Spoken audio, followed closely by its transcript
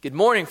Good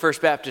morning,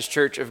 First Baptist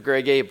Church of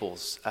Greg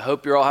Gables. I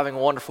hope you're all having a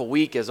wonderful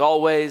week as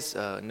always.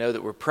 Know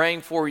that we're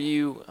praying for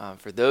you.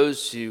 For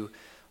those who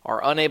are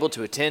unable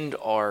to attend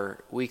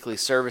our weekly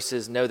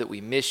services, know that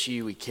we miss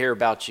you, we care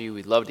about you,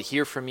 we'd love to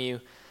hear from you,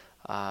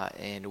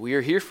 and we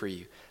are here for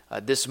you.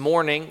 This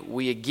morning,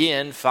 we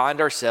again find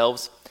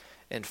ourselves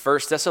in 1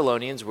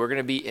 Thessalonians. We're going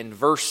to be in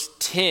verse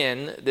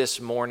 10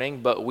 this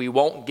morning, but we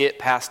won't get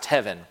past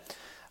heaven.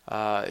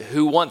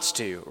 Who wants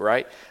to,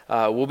 right?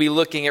 We'll be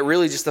looking at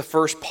really just the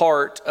first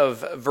part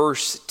of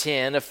verse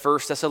 10 of 1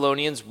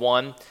 Thessalonians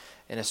 1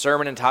 in a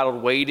sermon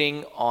entitled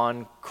Waiting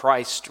on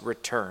Christ's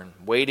Return.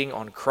 Waiting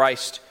on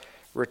Christ's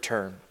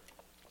Return.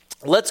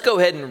 Let's go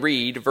ahead and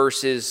read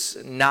verses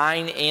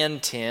 9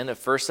 and 10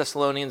 of 1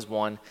 Thessalonians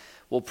 1.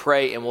 We'll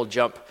pray and we'll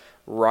jump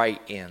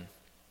right in.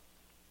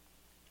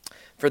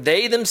 For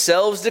they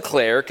themselves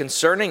declare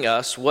concerning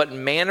us what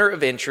manner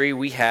of entry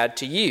we had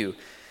to you,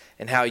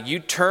 and how you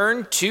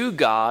turned to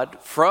God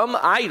from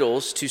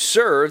idols to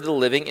serve the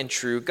living and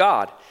true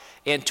God,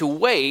 and to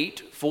wait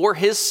for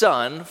his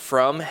Son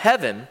from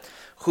heaven,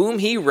 whom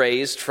he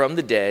raised from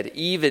the dead,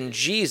 even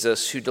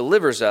Jesus, who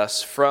delivers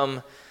us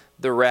from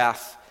the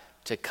wrath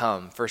to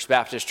come. First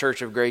Baptist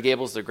Church of Greg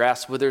Gables, the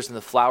grass withers and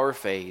the flower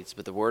fades,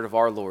 but the word of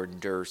our Lord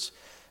endures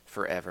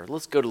forever.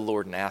 Let's go to the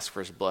Lord and ask for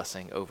his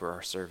blessing over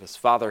our service.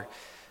 Father,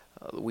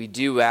 we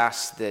do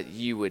ask that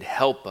you would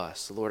help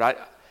us. Lord,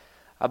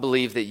 I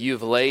believe that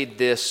you've laid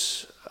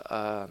this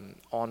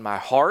on my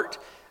heart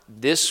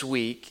this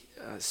week,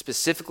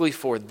 specifically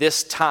for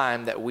this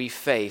time that we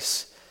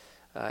face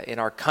in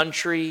our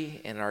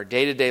country, in our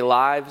day-to-day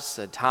lives,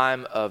 a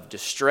time of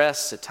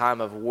distress, a time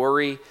of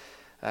worry,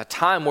 a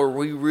time where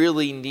we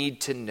really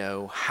need to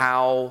know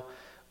how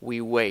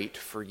we wait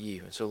for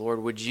you. And so,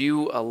 Lord, would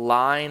you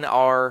align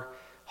our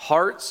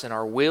hearts and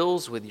our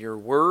wills with your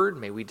word?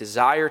 May we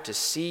desire to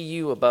see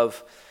you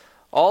above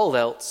all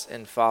else.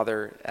 And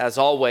Father, as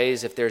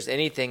always, if there's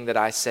anything that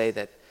I say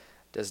that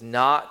does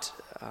not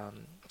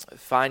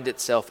find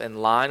itself in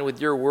line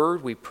with your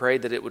word, we pray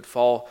that it would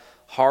fall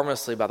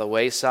harmlessly by the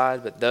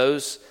wayside. But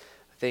those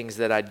things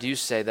that I do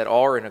say that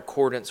are in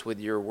accordance with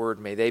your word,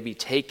 may they be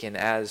taken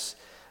as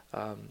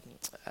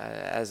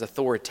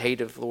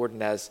authoritative, Lord,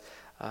 and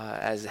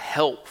as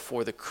help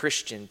for the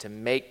Christian to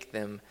make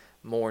them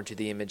more into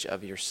the image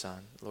of your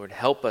Son. Lord,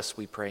 help us,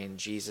 we pray in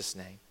Jesus'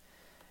 name.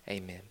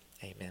 Amen.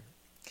 Amen.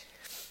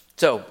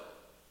 So,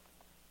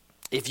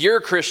 if you're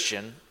a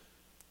Christian,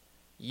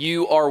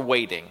 you are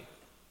waiting.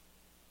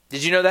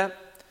 Did you know that?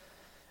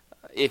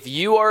 If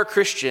you are a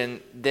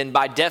Christian, then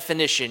by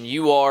definition,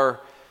 you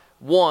are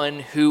one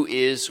who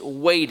is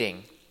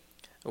waiting.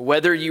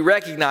 Whether you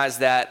recognize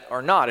that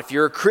or not, if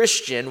you're a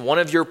Christian, one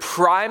of your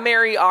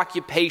primary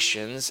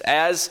occupations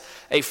as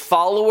a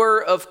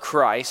follower of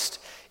Christ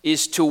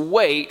is to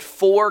wait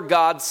for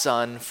God's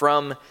Son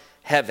from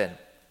heaven.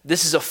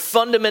 This is a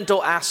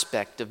fundamental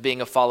aspect of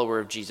being a follower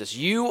of Jesus.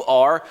 You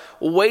are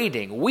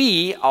waiting.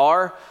 We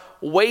are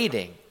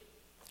waiting.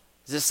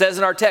 As it says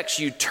in our text,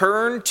 you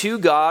turn to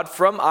God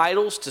from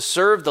idols to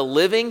serve the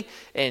living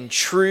and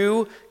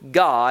true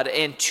God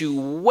and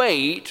to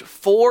wait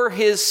for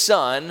his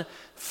Son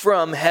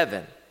from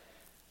heaven.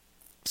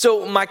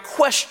 So my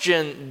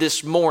question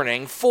this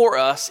morning for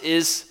us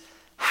is,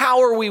 how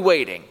are we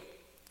waiting?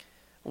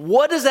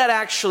 What does that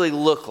actually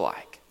look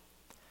like?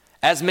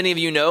 As many of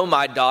you know,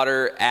 my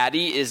daughter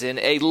Addie is in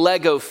a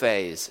Lego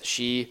phase.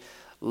 She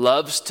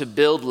loves to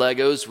build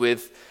Legos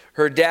with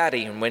her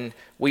daddy. And when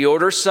we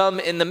order some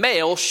in the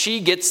mail, she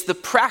gets the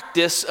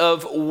practice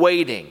of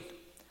waiting.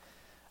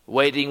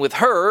 Waiting with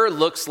her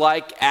looks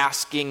like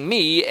asking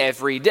me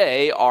every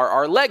day, are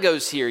our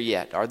Legos here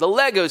yet? Are the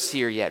Legos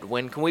here yet?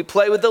 When can we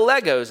play with the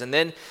Legos? And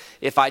then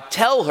if I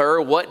tell her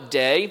what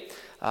day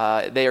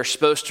they are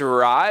supposed to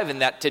arrive, and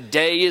that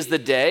today is the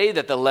day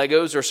that the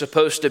Legos are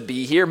supposed to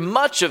be here,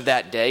 much of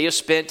that day is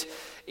spent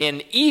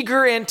in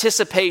eager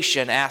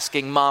anticipation,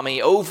 asking Mommy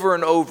over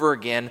and over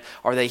again,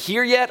 are they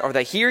here yet? Are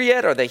they here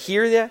yet? Are they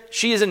here yet?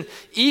 She is in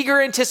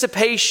eager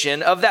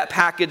anticipation of that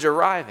package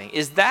arriving.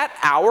 Is that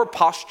our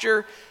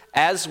posture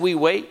as we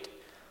wait?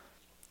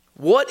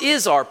 What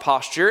is our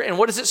posture, and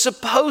what is it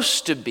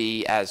supposed to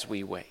be as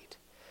we wait?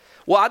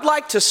 Well, I'd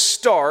like to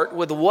start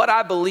with what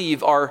I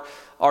believe are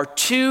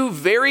two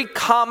very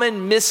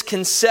common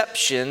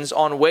misconceptions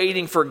on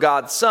waiting for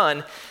God's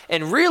Son,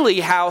 and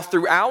really how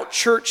throughout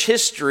church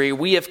history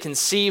we have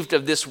conceived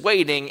of this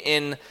waiting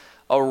in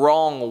a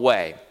wrong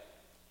way.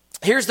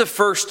 Here's the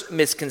first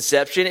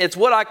misconception. It's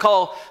what I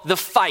call the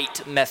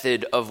fight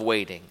method of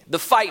waiting. The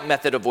fight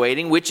method of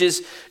waiting, which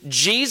is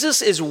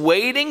Jesus is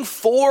waiting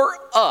for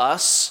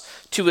us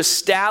to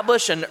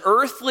establish an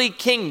earthly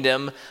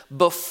kingdom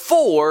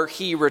before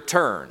he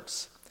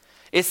returns.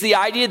 It's the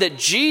idea that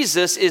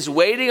Jesus is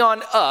waiting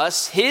on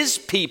us, his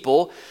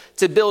people,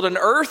 to build an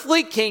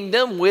earthly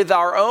kingdom with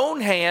our own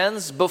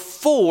hands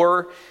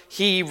before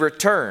he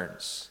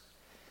returns.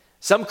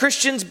 Some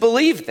Christians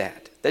believe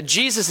that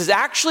Jesus is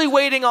actually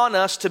waiting on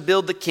us to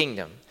build the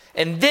kingdom,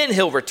 and then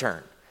he'll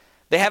return.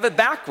 They have it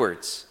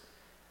backwards.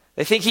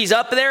 They think he's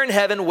up there in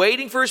heaven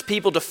waiting for his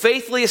people to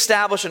faithfully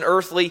establish an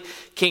earthly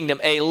kingdom,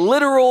 a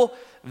literal,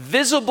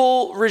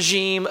 visible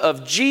regime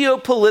of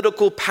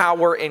geopolitical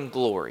power and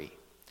glory.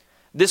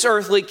 This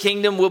earthly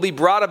kingdom will be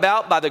brought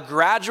about by the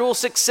gradual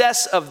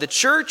success of the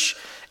church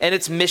and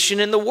its mission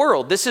in the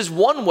world. This is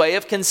one way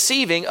of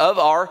conceiving of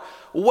our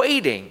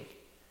waiting.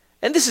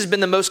 And this has been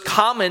the most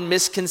common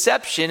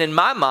misconception in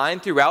my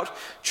mind throughout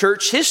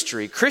church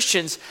history.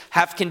 Christians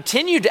have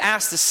continued to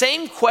ask the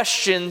same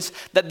questions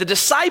that the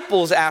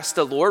disciples asked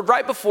the Lord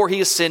right before he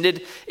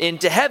ascended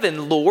into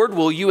heaven. Lord,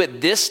 will you at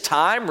this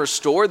time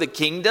restore the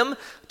kingdom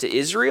to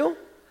Israel?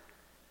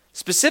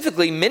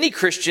 Specifically, many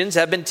Christians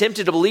have been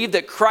tempted to believe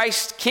that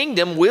Christ's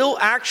kingdom will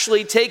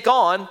actually take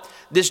on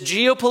this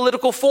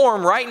geopolitical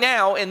form right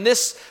now in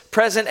this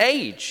present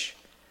age.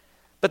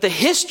 But the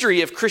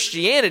history of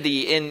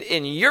Christianity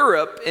in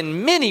Europe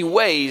in many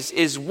ways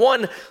is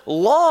one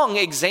long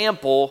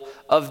example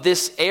of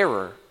this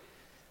error.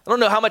 I don't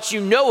know how much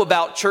you know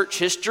about church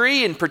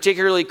history and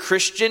particularly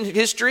Christian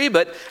history,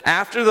 but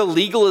after the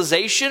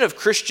legalization of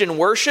Christian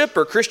worship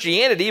or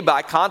Christianity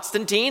by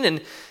Constantine in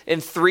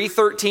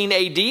 313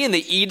 AD in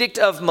the Edict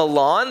of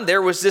Milan,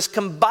 there was this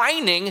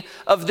combining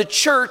of the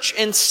church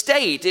and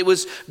state. It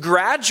was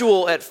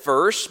gradual at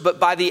first, but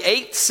by the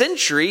 8th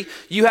century,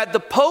 you had the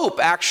Pope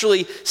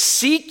actually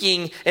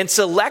seeking and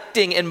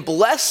selecting and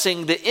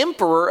blessing the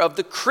emperor of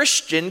the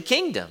Christian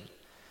kingdom.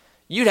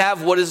 You'd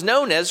have what is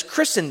known as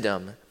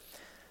Christendom.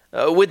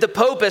 With the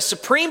Pope as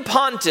supreme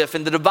pontiff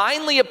and the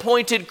divinely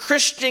appointed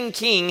Christian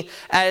king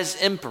as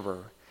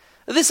emperor.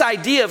 This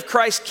idea of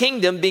Christ's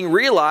kingdom being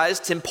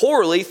realized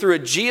temporally through a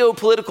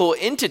geopolitical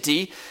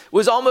entity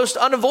was almost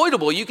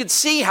unavoidable. You could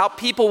see how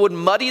people would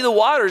muddy the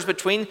waters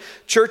between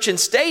church and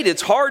state.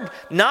 It's hard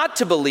not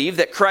to believe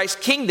that Christ's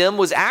kingdom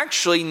was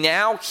actually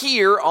now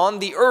here on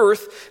the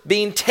earth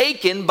being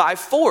taken by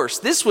force.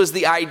 This was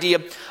the idea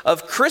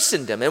of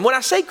Christendom. And when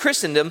I say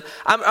Christendom,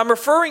 I'm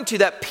referring to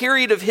that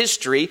period of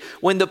history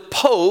when the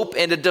Pope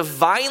and a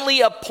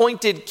divinely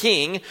appointed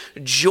king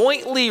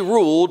jointly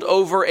ruled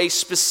over a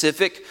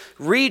specific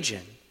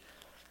region.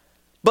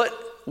 But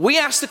we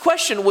ask the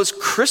question, was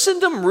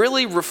Christendom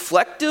really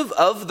reflective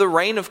of the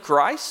reign of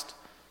Christ?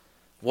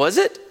 Was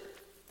it?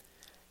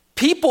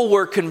 People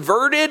were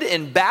converted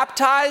and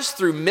baptized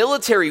through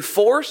military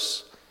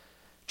force.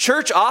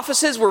 Church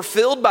offices were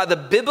filled by the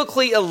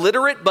biblically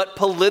illiterate but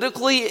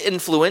politically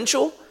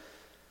influential.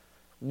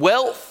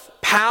 Wealth,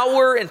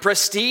 power, and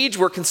prestige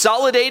were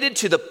consolidated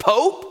to the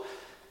Pope.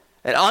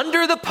 And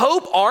under the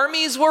Pope,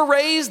 armies were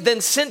raised, then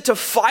sent to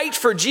fight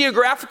for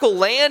geographical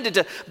land and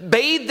to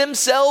bathe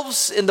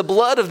themselves in the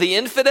blood of the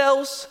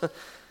infidels.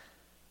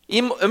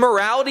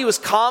 Immorality was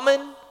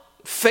common.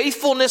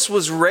 Faithfulness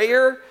was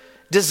rare.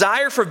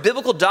 Desire for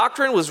biblical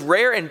doctrine was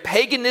rare, and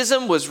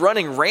paganism was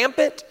running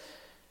rampant.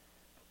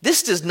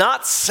 This does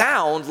not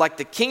sound like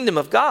the kingdom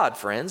of God,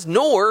 friends,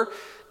 nor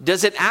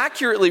does it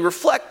accurately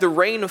reflect the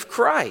reign of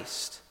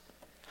Christ.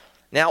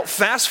 Now,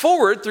 fast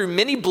forward through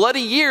many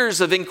bloody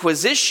years of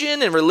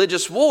inquisition and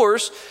religious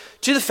wars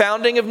to the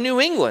founding of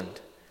New England.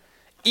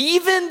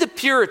 Even the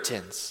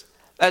Puritans,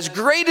 as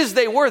great as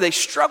they were, they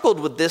struggled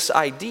with this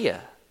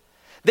idea.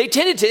 They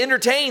tended to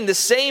entertain the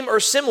same or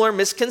similar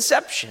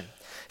misconception. In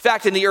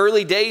fact, in the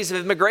early days of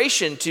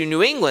immigration to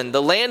New England,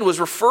 the land was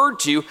referred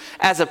to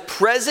as a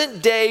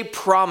present-day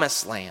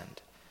promised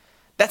land.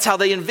 That's how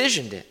they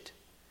envisioned it.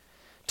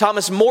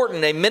 Thomas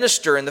Morton, a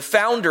minister and the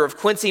founder of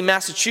Quincy,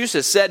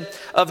 Massachusetts, said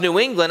of New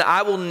England,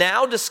 "I will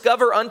now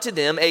discover unto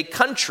them a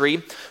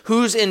country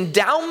whose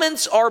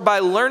endowments are by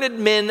learned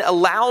men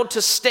allowed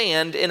to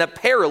stand in a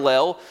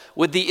parallel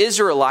with the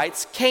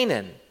Israelites'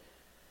 Canaan."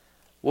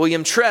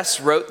 William Tress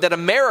wrote that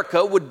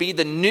America would be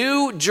the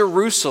new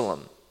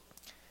Jerusalem.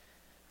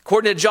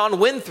 According to John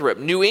Winthrop,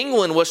 New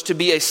England was to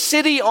be a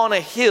city on a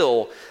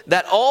hill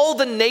that all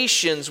the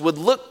nations would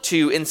look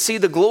to and see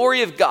the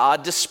glory of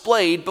God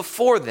displayed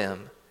before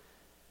them.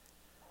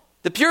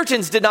 The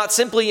Puritans did not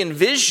simply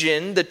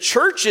envision the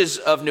churches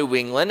of New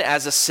England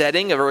as a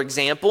setting or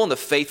example in the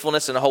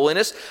faithfulness and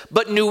holiness,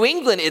 but New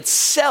England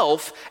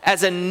itself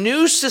as a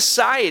new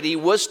society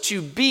was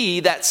to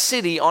be that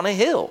city on a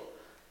hill.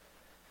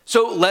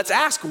 So let's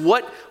ask,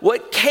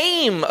 what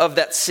came of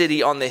that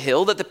city on the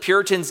hill that the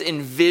Puritans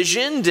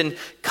envisioned and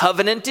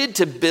covenanted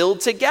to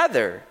build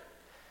together?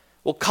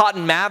 Well,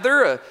 Cotton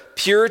Mather, a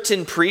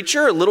Puritan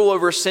preacher, a little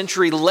over a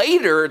century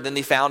later than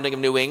the founding of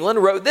New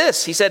England, wrote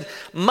this. He said,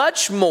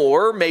 "Much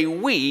more may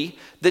we,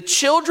 the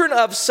children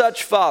of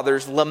such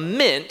fathers,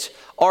 lament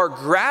our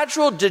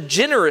gradual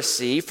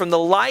degeneracy from the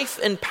life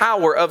and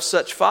power of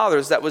such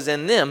fathers that was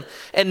in them,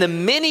 and the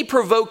many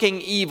provoking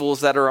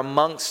evils that are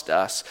amongst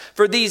us.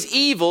 For these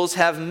evils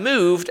have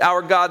moved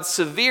our God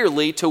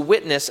severely to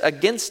witness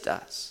against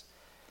us."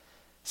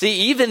 See,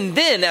 even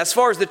then, as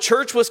far as the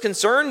church was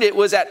concerned, it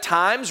was at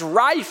times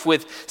rife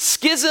with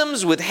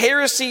schisms, with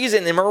heresies,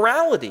 and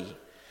immorality.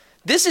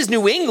 This is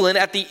New England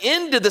at the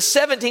end of the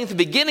 17th,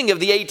 beginning of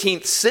the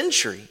 18th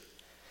century.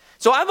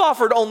 So I've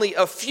offered only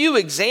a few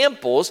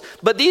examples,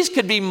 but these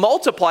could be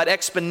multiplied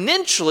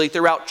exponentially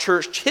throughout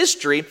church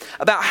history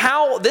about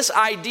how this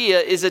idea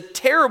is a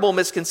terrible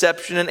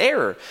misconception and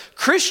error.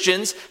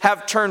 Christians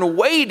have turned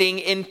waiting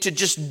into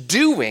just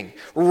doing,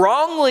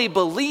 wrongly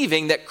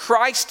believing that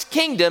Christ's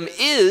kingdom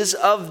is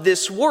of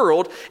this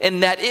world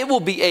and that it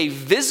will be a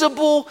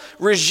visible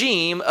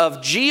regime of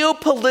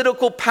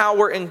geopolitical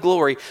power and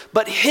glory.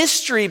 But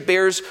history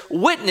bears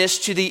witness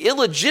to the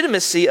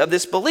illegitimacy of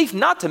this belief,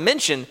 not to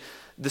mention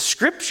the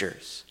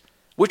scriptures,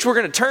 which we're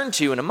going to turn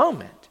to in a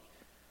moment.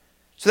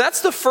 So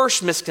that's the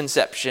first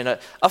misconception,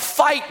 a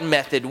fight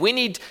method. We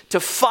need to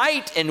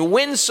fight and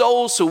win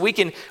souls so we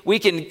can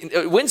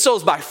win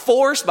souls by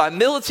force, by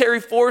military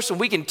force, and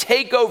we can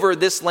take over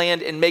this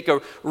land and make a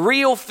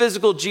real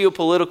physical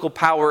geopolitical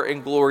power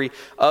and glory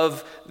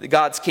of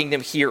God's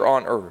kingdom here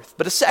on earth.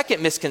 But a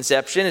second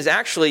misconception is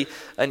actually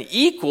an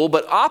equal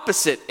but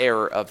opposite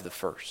error of the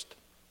first.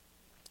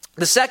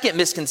 The second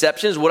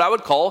misconception is what I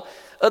would call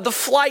the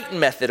flight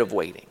method of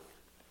waiting.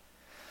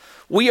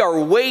 We are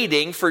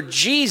waiting for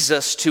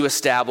Jesus to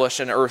establish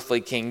an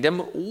earthly kingdom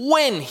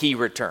when he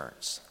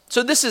returns.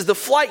 So this is the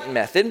flight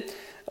method.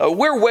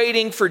 We're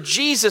waiting for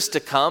Jesus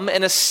to come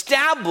and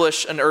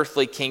establish an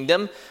earthly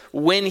kingdom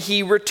when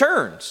he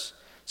returns.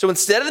 So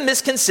instead of the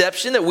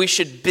misconception that we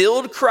should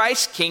build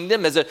Christ's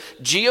kingdom as a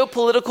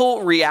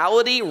geopolitical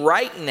reality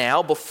right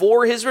now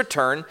before his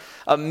return,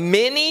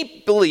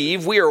 many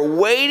believe we are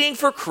waiting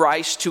for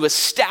Christ to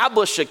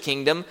establish a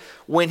kingdom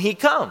when he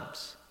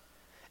comes.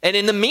 And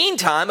in the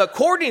meantime,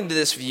 according to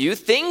this view,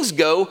 things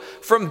go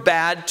from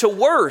bad to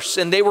worse,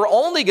 and they were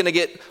only going to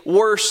get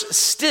worse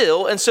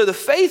still. And so the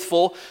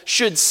faithful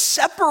should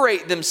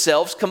separate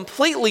themselves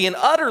completely and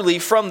utterly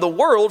from the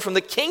world, from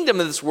the kingdom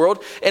of this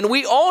world, and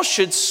we all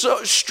should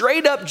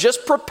straight up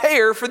just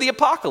prepare for the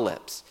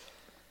apocalypse.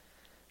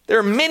 There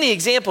are many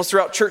examples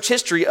throughout church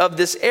history of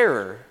this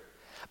error.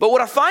 But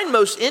what I find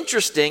most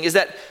interesting is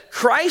that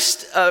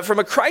Christ, from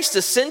a Christ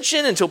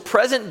ascension until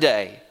present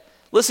day,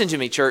 listen to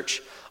me,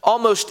 church,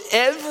 almost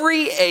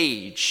every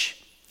age,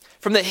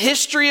 from the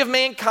history of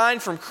mankind,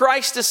 from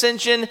Christ's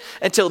ascension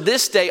until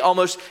this day,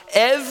 almost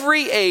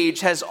every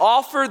age has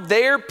offered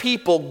their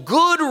people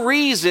good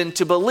reason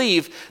to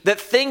believe that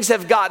things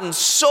have gotten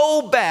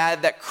so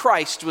bad that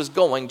Christ was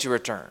going to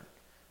return.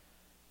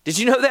 Did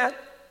you know that?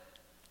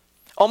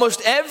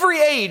 Almost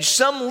every age,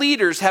 some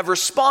leaders have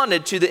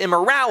responded to the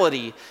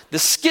immorality, the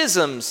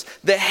schisms,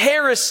 the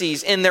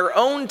heresies in their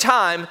own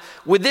time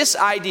with this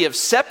idea of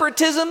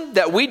separatism,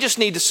 that we just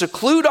need to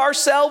seclude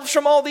ourselves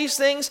from all these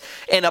things,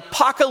 and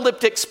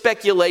apocalyptic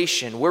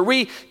speculation, where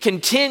we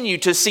continue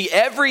to see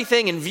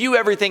everything and view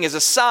everything as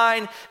a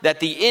sign that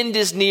the end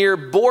is near.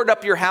 Board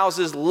up your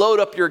houses, load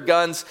up your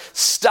guns,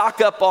 stock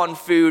up on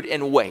food,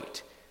 and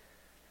wait.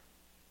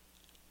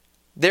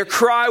 Their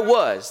cry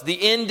was,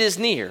 the end is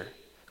near.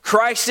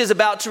 Christ is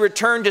about to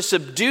return to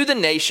subdue the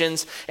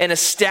nations and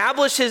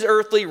establish his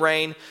earthly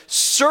reign.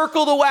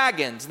 Circle the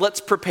wagons.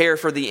 Let's prepare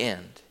for the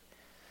end.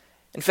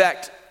 In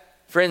fact,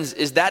 friends,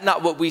 is that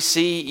not what we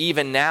see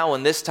even now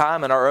in this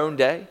time in our own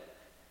day?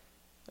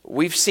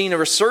 We've seen a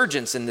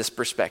resurgence in this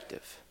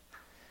perspective.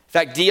 In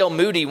fact, D.L.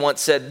 Moody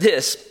once said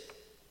this,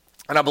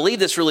 and I believe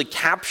this really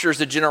captures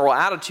the general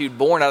attitude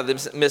born out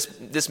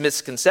of this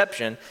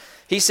misconception.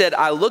 He said,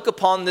 "I look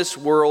upon this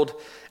world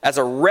as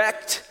a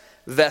wrecked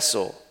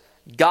vessel.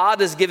 God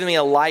has given me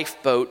a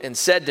lifeboat and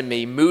said to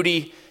me,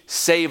 'Moody,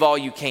 save all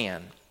you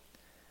can.'"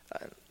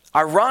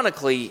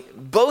 Ironically,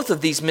 both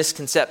of these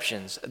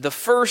misconceptions, the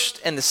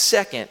first and the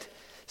second,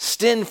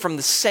 stem from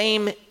the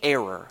same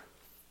error.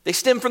 They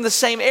stem from the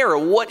same error.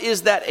 What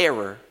is that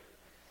error?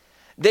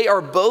 They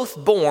are both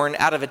born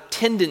out of a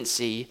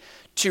tendency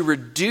to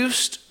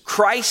reduce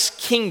Christ's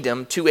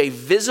kingdom to a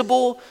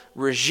visible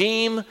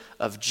regime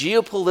of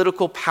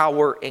geopolitical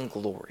power and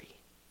glory.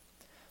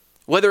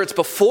 Whether it's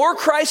before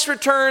Christ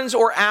returns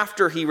or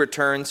after he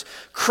returns,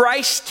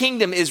 Christ's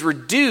kingdom is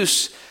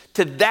reduced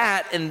to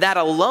that and that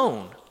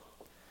alone.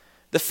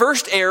 The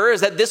first error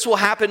is that this will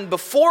happen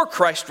before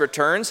Christ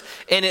returns,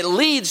 and it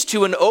leads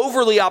to an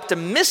overly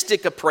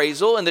optimistic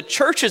appraisal and the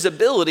church's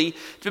ability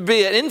to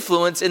be an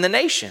influence in the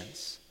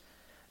nations.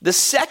 The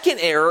second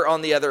error,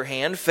 on the other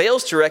hand,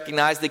 fails to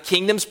recognize the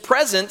kingdom's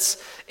presence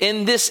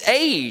in this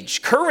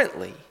age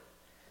currently,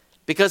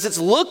 because it's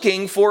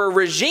looking for a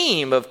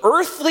regime of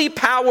earthly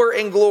power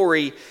and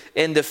glory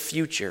in the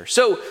future.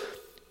 So,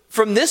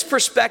 from this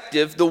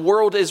perspective, the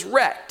world is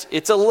wrecked.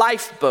 It's a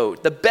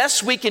lifeboat. The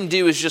best we can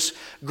do is just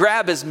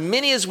grab as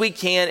many as we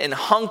can and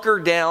hunker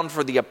down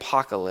for the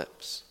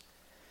apocalypse.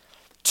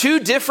 Two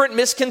different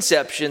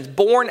misconceptions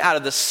born out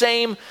of the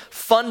same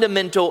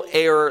fundamental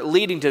error,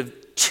 leading to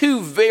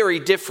two very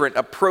different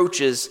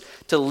approaches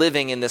to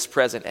living in this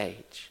present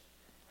age.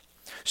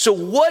 So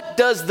what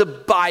does the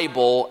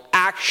Bible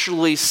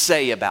actually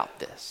say about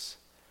this?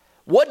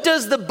 What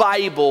does the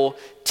Bible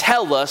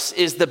tell us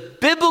is the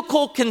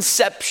biblical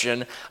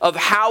conception of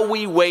how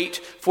we wait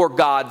for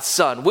God's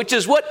Son, which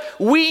is what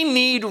we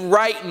need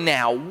right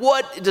now?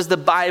 What does the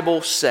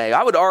Bible say?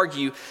 I would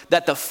argue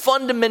that the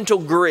fundamental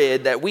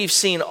grid that we've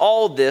seen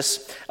all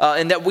this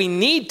and that we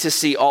need to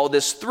see all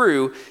this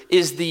through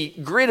is the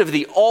grid of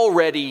the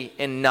already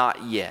and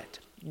not yet.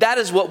 That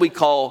is what we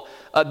call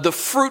the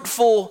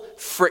fruitful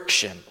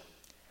friction.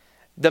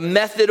 The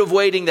method of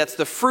waiting, that's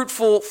the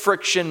fruitful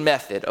friction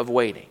method of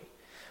waiting.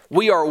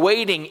 We are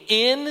waiting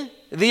in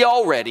the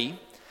already,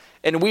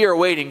 and we are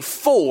waiting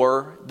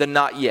for the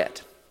not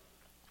yet.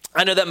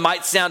 I know that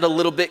might sound a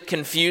little bit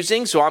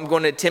confusing, so I'm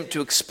going to attempt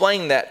to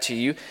explain that to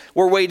you.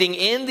 We're waiting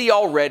in the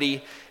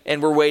already,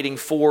 and we're waiting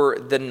for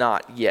the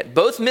not yet.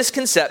 Both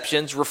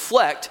misconceptions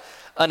reflect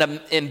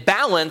an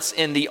imbalance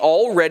in the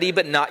already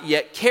but not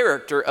yet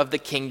character of the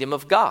kingdom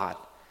of God.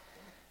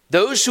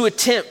 Those who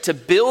attempt to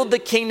build the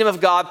kingdom of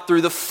God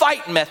through the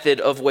fight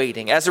method of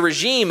waiting, as a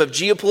regime of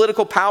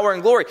geopolitical power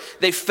and glory,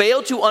 they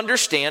fail to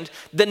understand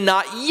the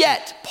not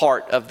yet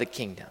part of the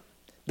kingdom,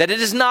 that it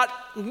has not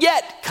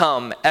yet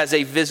come as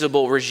a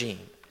visible regime.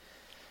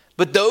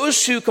 But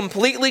those who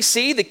completely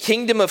see the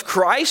kingdom of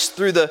Christ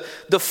through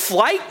the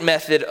flight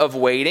method of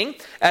waiting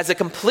as a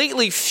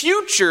completely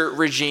future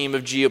regime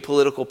of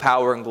geopolitical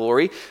power and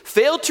glory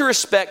fail to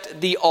respect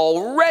the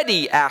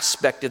already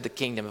aspect of the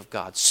kingdom of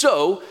God.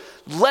 So,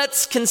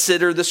 let's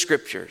consider the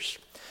scriptures.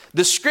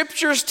 The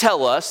scriptures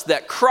tell us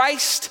that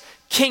Christ's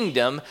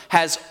kingdom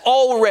has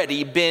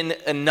already been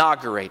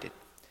inaugurated.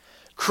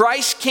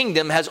 Christ's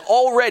kingdom has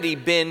already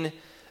been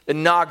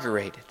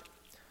inaugurated.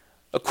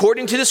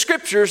 According to the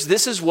scriptures,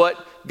 this is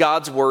what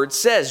God's word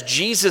says.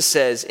 Jesus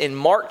says in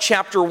Mark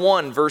chapter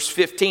 1, verse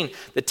 15,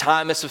 the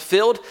time is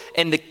fulfilled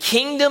and the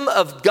kingdom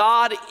of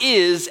God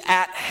is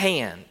at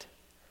hand.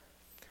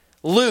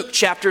 Luke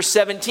chapter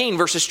 17,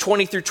 verses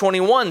 20 through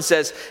 21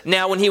 says,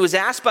 now when he was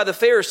asked by the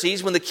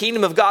Pharisees when the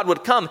kingdom of God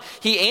would come,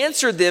 he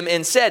answered them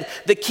and said,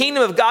 the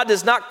kingdom of God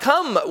does not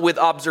come with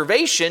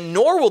observation,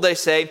 nor will they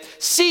say,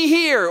 see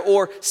here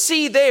or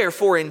see there,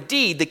 for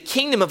indeed the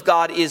kingdom of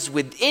God is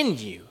within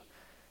you.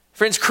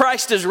 Friends,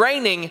 Christ is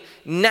reigning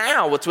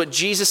now. It's what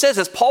Jesus says.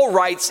 As Paul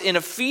writes in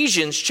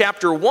Ephesians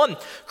chapter 1,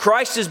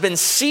 Christ has been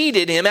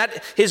seated him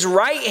at his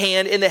right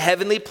hand in the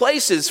heavenly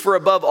places, for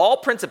above all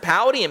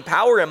principality and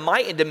power and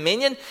might and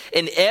dominion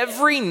and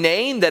every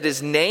name that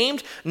is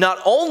named, not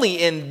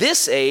only in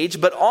this age,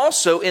 but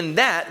also in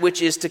that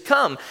which is to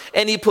come.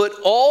 And he put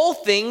all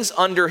things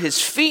under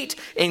his feet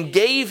and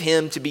gave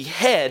him to be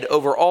head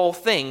over all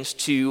things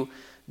to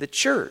the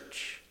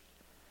church.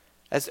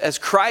 As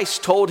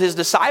Christ told his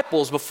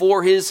disciples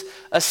before his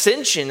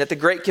ascension at the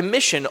Great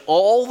Commission,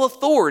 all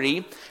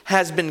authority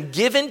has been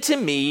given to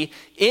me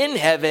in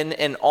heaven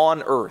and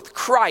on earth.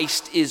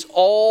 Christ is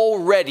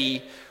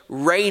already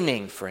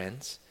reigning,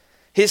 friends.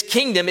 His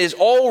kingdom is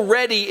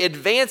already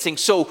advancing,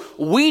 so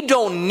we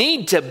don't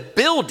need to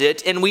build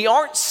it, and we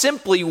aren't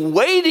simply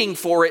waiting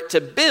for it to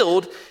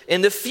build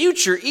in the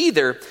future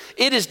either.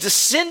 It is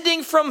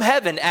descending from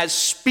heaven as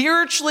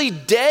spiritually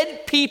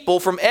dead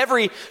people from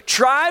every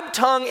tribe,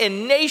 tongue,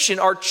 and nation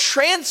are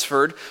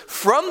transferred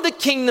from the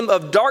kingdom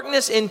of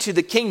darkness into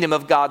the kingdom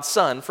of God's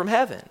Son from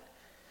heaven.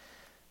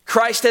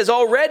 Christ has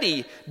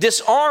already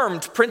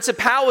disarmed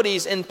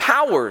principalities and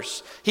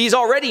powers. He's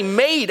already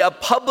made a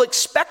public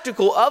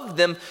spectacle of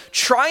them,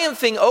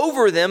 triumphing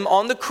over them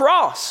on the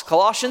cross.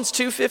 Colossians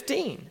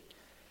 2:15.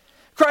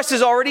 Christ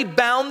has already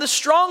bound the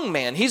strong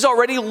man. He's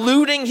already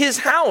looting his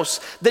house.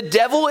 The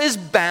devil is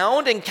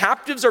bound and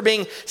captives are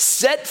being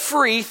set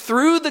free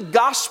through the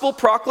gospel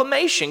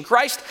proclamation.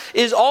 Christ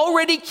is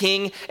already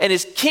king and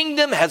his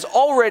kingdom has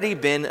already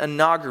been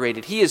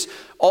inaugurated. He is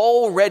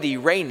already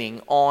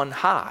reigning on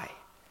high.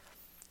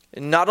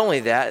 And not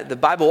only that, the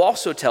Bible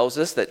also tells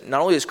us that not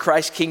only has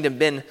Christ's kingdom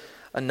been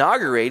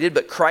inaugurated,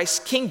 but Christ's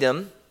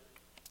kingdom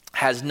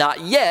has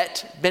not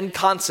yet been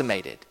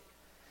consummated.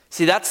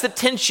 See, that's the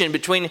tension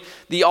between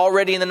the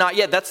already and the not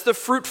yet. That's the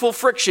fruitful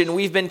friction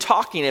we've been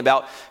talking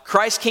about.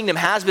 Christ's kingdom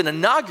has been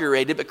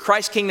inaugurated, but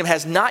Christ's kingdom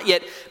has not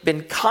yet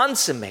been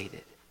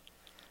consummated.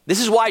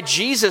 This is why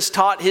Jesus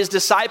taught his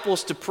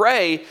disciples to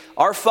pray,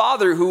 Our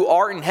Father who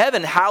art in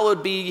heaven,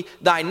 hallowed be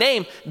thy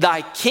name,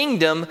 thy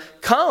kingdom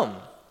come.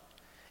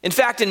 In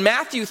fact, in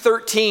Matthew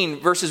 13,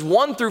 verses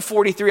 1 through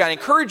 43, I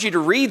encourage you to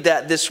read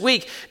that this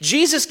week.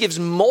 Jesus gives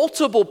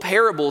multiple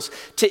parables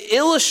to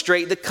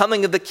illustrate the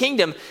coming of the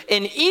kingdom,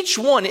 and each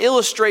one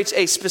illustrates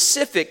a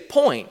specific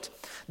point.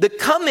 The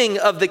coming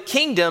of the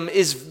kingdom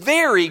is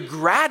very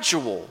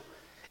gradual.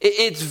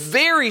 It's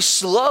very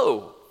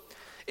slow.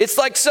 It's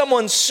like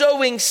someone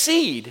sowing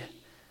seed.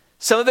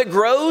 Some of it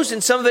grows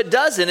and some of it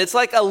doesn't. It's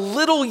like a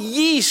little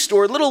yeast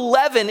or a little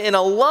leaven in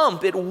a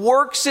lump. It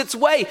works its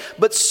way,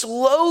 but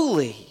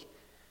slowly.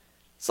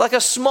 It's like a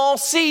small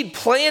seed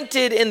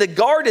planted in the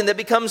garden that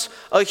becomes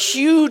a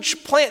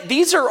huge plant.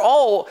 These are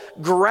all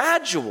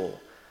gradual.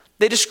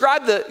 They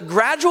describe the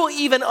gradual,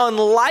 even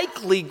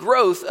unlikely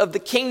growth of the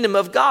kingdom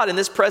of God in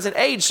this present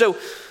age. So,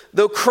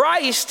 though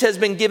Christ has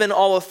been given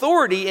all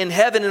authority in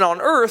heaven and on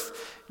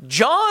earth,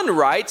 John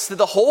writes that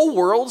the whole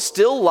world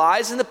still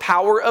lies in the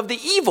power of the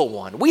evil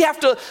one. We have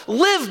to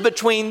live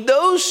between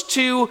those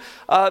two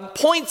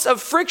points of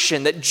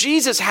friction, that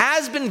Jesus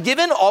has been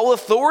given all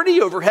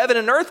authority over heaven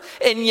and earth,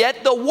 and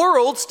yet the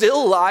world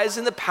still lies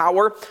in the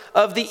power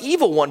of the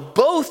evil one.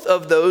 Both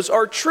of those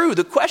are true.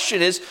 The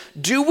question is,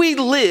 do we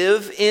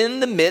live in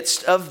the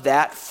midst of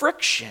that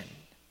friction?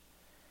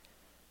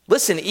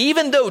 Listen,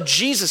 even though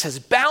Jesus has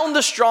bound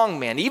the strong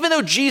man, even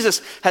though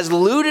Jesus has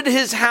looted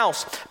his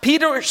house,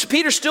 Peter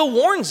still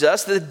warns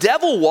us that the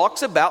devil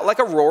walks about like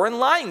a roaring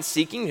lion,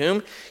 seeking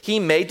whom he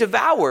may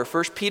devour.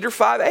 1 Peter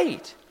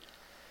 5:8.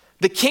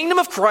 The kingdom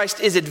of Christ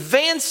is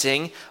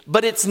advancing,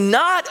 but it's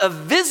not a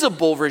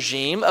visible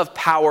regime of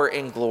power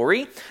and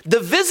glory. The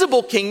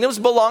visible kingdoms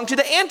belong to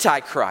the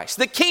Antichrist.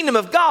 The kingdom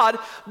of God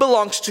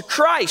belongs to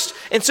Christ.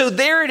 And so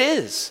there it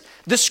is.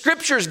 The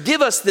scriptures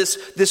give us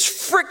this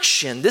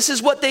friction. This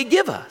is what they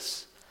give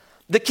us.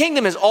 The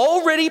kingdom is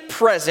already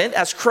present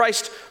as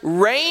Christ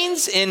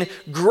reigns in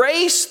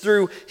grace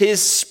through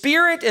his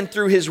Spirit and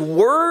through his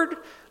word,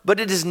 but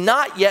it has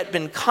not yet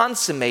been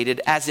consummated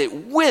as it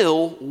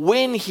will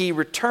when he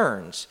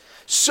returns.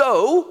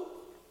 So,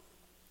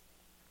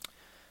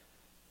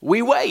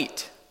 we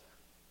wait.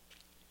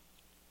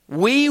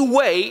 We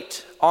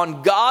wait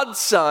on God's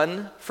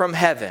Son from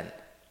heaven.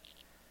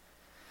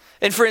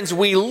 And friends,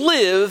 we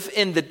live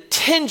in the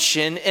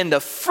tension and the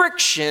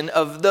friction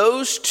of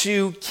those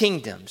two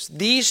kingdoms,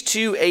 these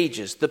two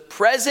ages, the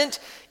present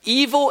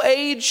evil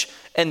age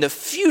and the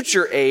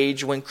future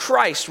age when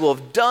Christ will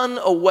have done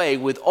away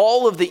with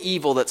all of the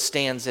evil that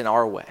stands in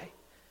our way.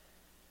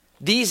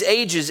 These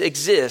ages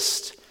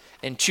exist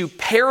in two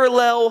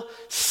parallel,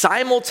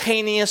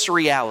 simultaneous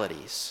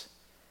realities.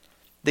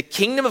 The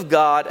kingdom of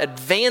God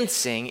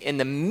advancing in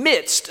the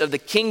midst of the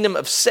kingdom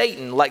of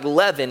Satan like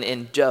leaven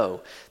in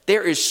dough.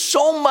 There is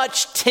so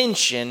much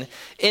tension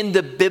in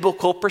the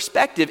biblical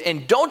perspective.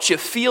 And don't you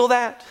feel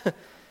that?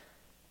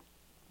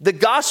 The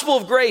gospel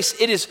of grace,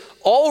 it is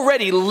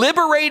already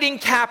liberating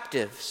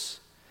captives.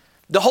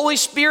 The Holy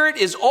Spirit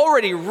is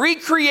already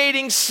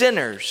recreating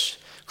sinners.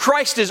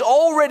 Christ is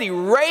already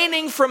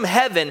reigning from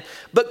heaven,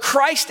 but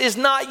Christ is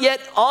not yet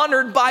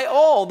honored by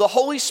all. The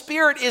Holy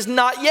Spirit is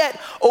not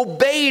yet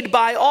obeyed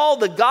by all.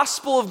 The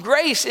gospel of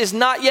grace is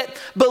not yet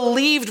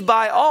believed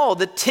by all.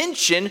 The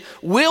tension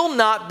will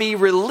not be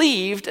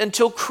relieved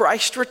until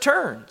Christ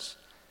returns.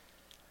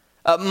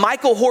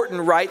 Michael Horton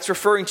writes,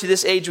 referring to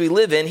this age we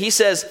live in, he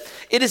says,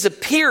 "It is a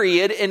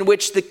period in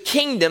which the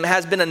kingdom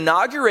has been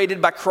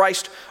inaugurated by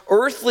Christ's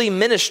earthly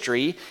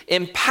ministry,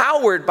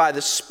 empowered by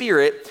the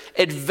Spirit,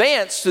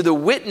 advanced through the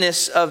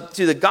witness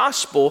to the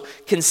gospel,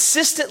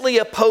 consistently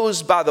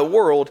opposed by the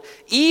world,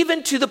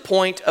 even to the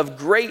point of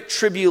great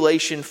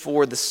tribulation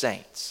for the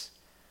saints."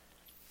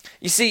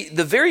 You see,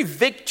 the very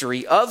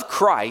victory of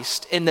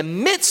Christ in the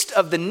midst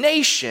of the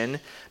nation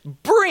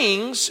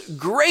brings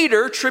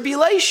greater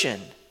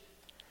tribulation.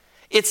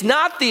 It's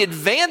not the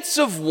advance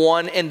of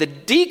one and the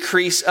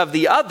decrease of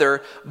the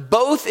other.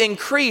 Both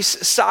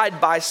increase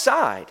side by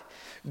side.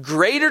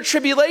 Greater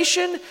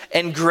tribulation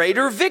and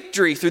greater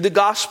victory through the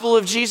gospel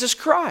of Jesus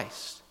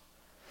Christ.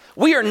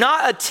 We are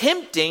not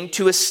attempting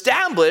to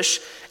establish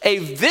a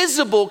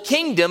visible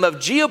kingdom of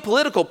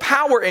geopolitical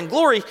power and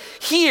glory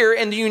here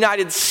in the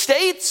United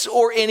States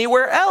or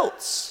anywhere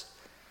else.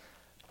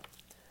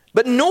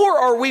 But nor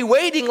are we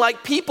waiting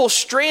like people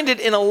stranded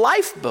in a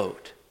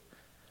lifeboat.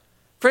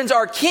 Friends,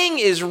 our King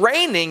is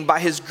reigning by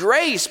his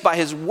grace, by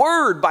his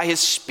word, by his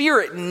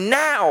Spirit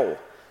now.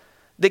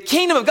 The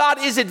kingdom of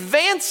God is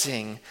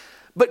advancing,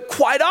 but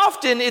quite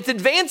often it's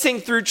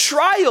advancing through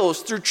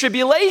trials, through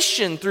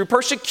tribulation, through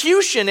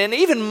persecution, and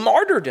even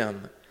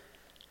martyrdom.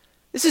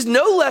 This is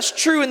no less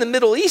true in the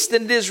Middle East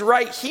than it is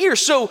right here.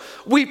 So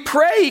we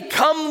pray,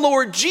 "Come,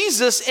 Lord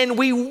Jesus," and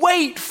we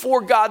wait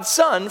for God's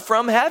Son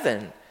from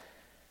heaven.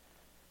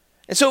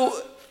 And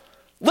so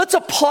let's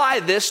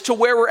apply this to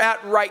where we're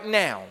at right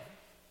now.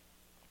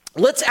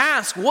 Let's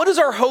ask, what is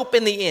our hope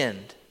in the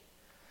end?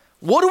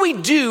 What do we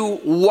do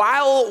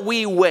while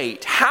we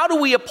wait? How do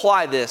we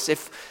apply this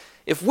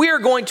if we are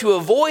going to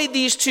avoid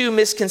these two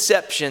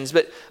misconceptions?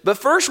 But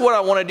first, what I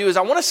want to do is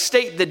I want to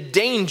state the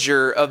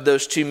danger of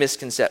those two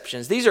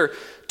misconceptions. These are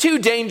two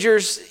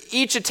dangers,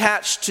 each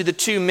attached to the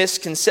two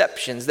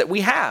misconceptions that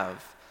we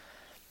have.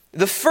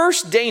 The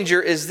first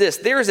danger is this: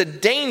 there is a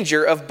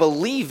danger of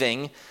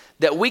believing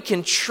that we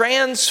can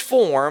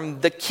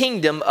transform the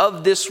kingdom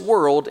of this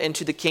world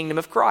into the kingdom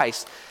of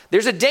Christ.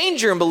 There's a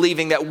danger in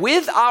believing that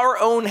with our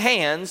own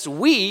hands,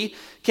 we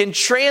can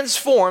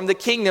transform the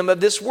kingdom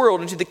of this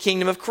world into the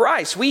kingdom of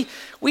Christ. We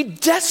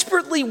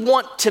desperately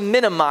want to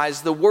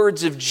minimize the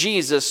words of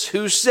Jesus,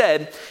 who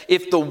said,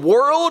 "If the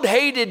world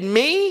hated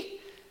me,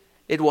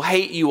 it will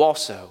hate you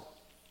also."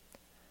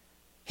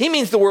 He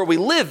means the world we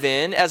live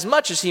in as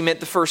much as he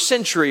meant the first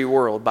century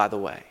world, by the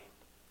way,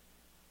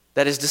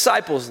 that his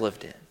disciples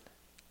lived in.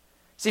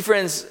 See,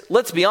 friends,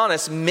 let's be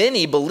honest,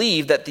 many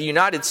believe that the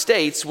United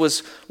States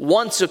was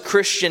once a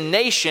Christian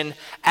nation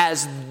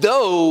as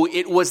though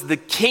it was the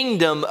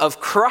kingdom of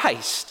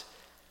Christ.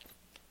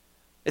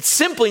 It's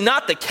simply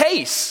not the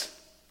case.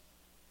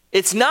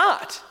 It's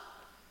not.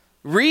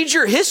 Read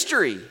your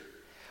history.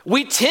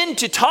 We tend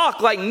to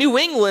talk like New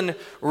England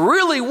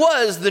really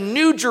was the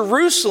New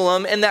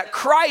Jerusalem and that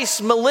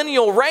Christ's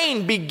millennial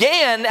reign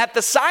began at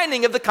the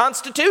signing of the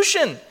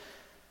Constitution.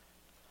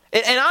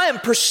 And I am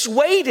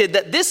persuaded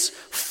that this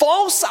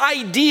false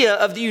idea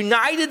of the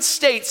United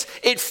States,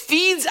 it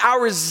feeds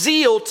our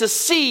zeal to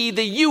see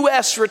the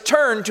U.S.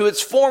 return to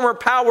its former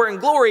power and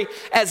glory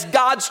as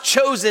God's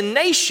chosen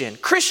nation.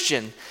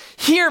 Christian,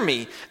 hear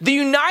me. The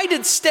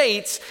United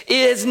States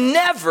is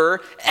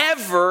never,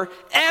 ever,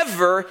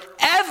 ever,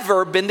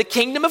 ever been the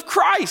kingdom of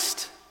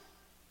Christ.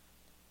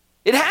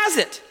 It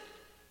hasn't.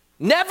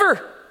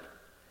 Never.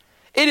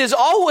 It has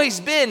always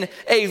been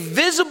a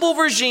visible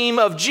regime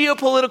of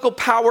geopolitical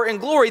power and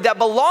glory that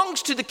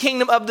belongs to the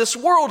kingdom of this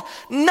world,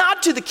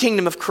 not to the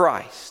kingdom of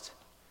Christ.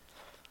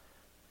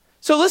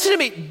 So listen to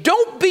me.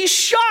 Don't be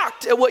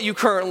shocked at what you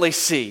currently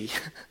see.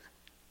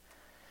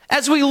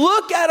 As we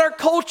look at our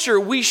culture,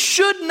 we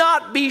should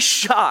not be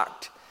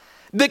shocked.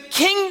 The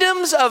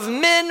kingdoms of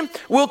men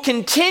will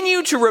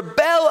continue to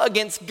rebel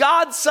against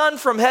God's Son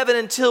from heaven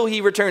until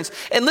he returns.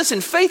 And listen,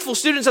 faithful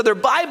students of their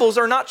Bibles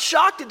are not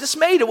shocked and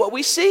dismayed at what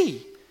we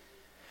see.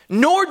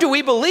 Nor do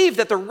we believe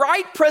that the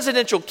right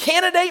presidential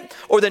candidate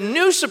or the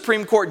new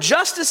Supreme Court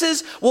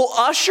justices will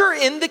usher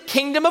in the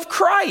kingdom of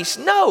Christ.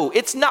 No,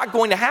 it's not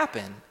going to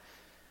happen.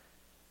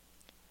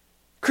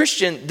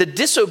 Christian, the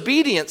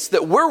disobedience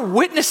that we're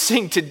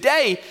witnessing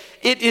today,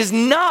 it is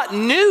not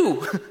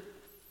new.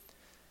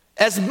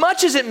 As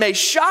much as it may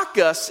shock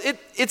us,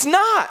 it's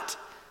not.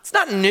 It's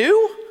not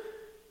new.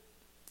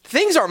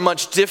 Things aren't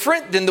much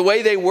different than the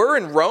way they were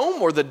in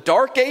Rome or the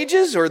Dark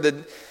Ages or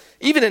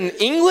even in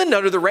England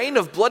under the reign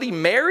of Bloody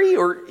Mary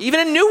or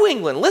even in New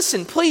England.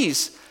 Listen,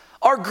 please,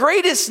 our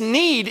greatest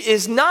need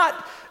is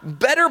not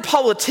better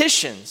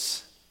politicians.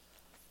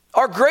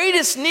 Our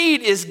greatest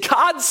need is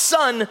God's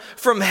Son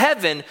from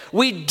heaven.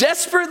 We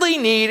desperately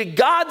need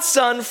God's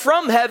Son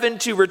from heaven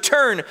to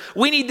return.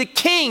 We need the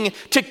King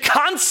to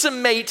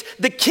consummate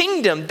the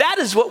kingdom. That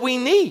is what we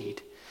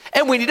need.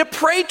 And we need to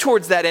pray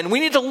towards that end. We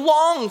need to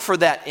long for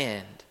that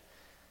end.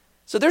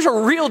 So there's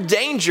a real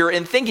danger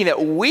in thinking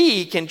that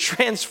we can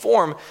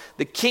transform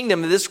the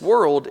kingdom of this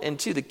world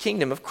into the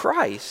kingdom of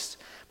Christ.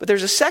 But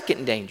there's a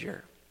second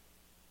danger.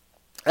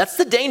 That's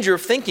the danger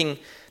of thinking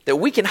that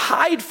we can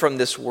hide from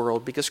this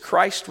world because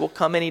Christ will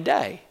come any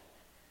day.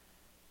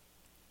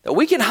 That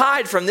we can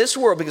hide from this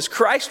world because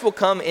Christ will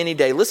come any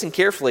day. Listen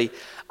carefully.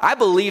 I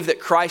believe that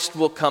Christ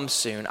will come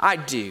soon. I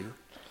do.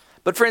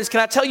 But friends,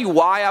 can I tell you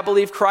why I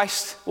believe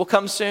Christ will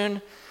come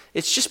soon?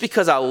 It's just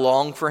because I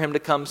long for him to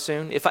come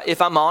soon.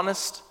 If I'm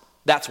honest,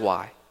 that's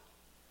why.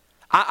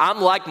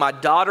 I'm like my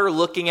daughter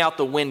looking out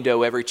the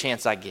window every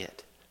chance I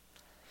get.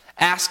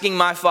 Asking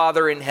my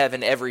Father in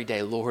heaven every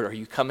day, Lord, are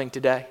you coming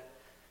today?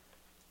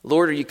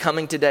 Lord, are you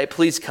coming today?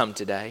 Please come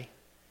today.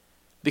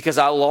 Because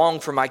I long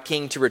for my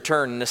King to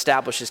return and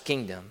establish his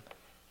kingdom.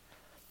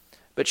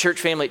 But church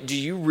family, do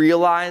you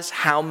realize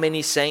how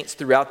many saints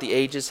throughout the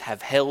ages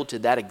have held to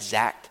that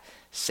exact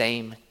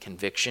same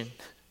conviction?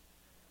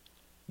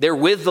 They're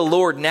with the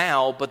Lord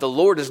now, but the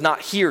Lord is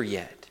not here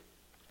yet.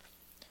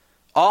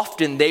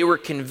 Often they were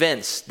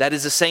convinced, that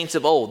is the saints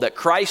of old, that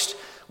Christ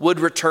would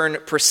return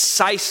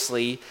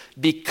precisely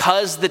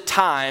because the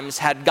times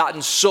had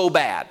gotten so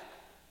bad.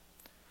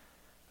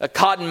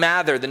 Cotton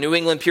Mather, the New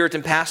England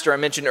Puritan pastor I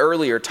mentioned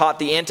earlier, taught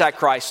the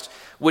Antichrist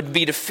would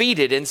be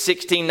defeated in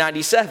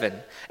 1697.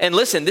 And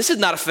listen, this is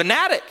not a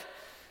fanatic.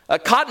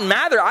 Cotton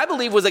Mather, I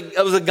believe, was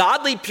a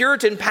godly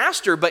Puritan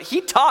pastor, but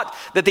he taught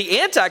that the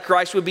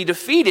Antichrist would be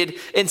defeated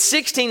in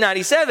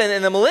 1697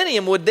 and the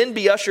millennium would then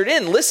be ushered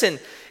in. Listen,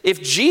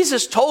 if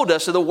Jesus told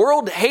us that the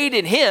world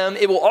hated him,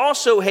 it will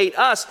also hate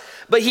us.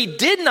 But he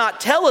did not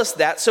tell us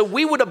that, so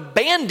we would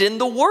abandon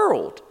the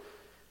world.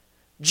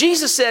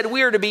 Jesus said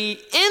we are to be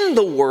in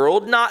the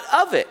world, not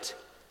of it.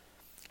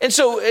 And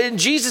so in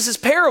Jesus'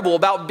 parable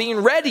about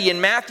being ready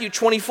in Matthew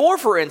 24,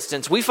 for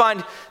instance, we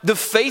find the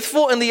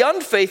faithful and the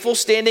unfaithful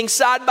standing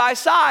side by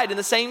side in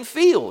the same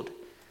field.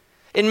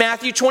 In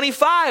Matthew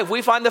 25,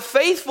 we find the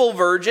faithful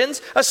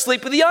virgins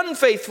asleep with the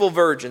unfaithful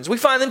virgins. We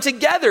find them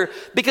together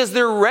because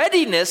their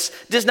readiness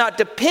does not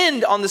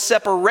depend on the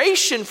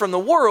separation from the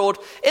world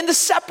in the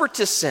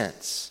separatist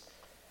sense.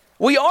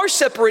 We are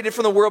separated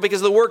from the world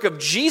because of the work of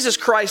Jesus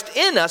Christ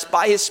in us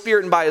by his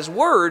Spirit and by his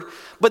word,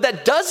 but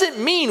that doesn't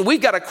mean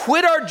we've got to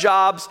quit our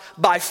jobs,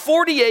 buy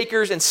 40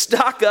 acres, and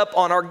stock up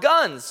on our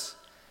guns.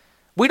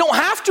 We don't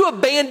have to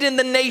abandon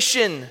the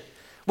nation.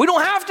 We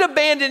don't have to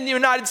abandon the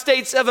United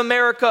States of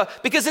America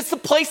because it's the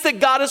place that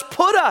God has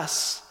put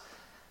us.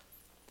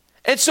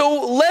 And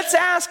so let's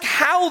ask,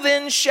 how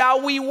then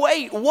shall we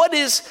wait? What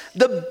is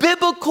the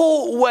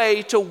biblical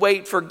way to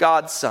wait for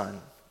God's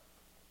Son?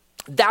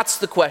 That's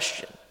the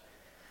question.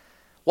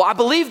 Well, I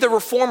believe the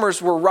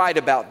reformers were right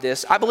about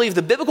this. I believe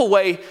the biblical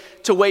way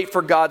to wait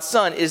for God's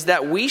Son is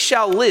that we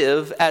shall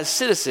live as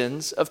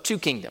citizens of two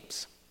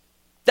kingdoms.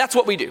 That's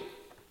what we do.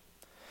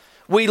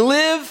 We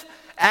live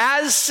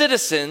as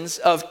citizens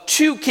of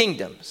two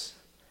kingdoms.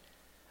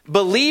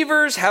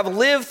 Believers have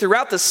lived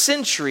throughout the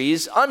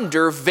centuries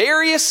under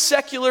various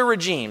secular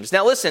regimes.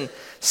 Now listen,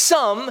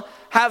 some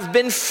have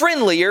been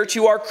friendlier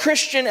to our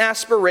Christian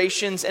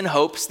aspirations and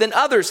hopes than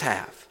others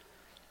have.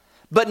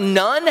 But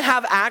none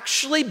have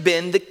actually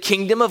been the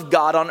kingdom of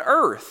God on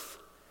earth.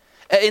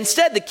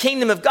 Instead, the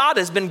kingdom of God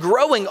has been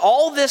growing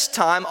all this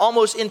time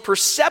almost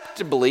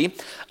imperceptibly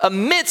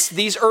amidst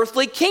these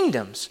earthly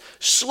kingdoms.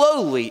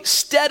 Slowly,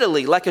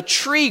 steadily, like a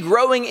tree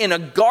growing in a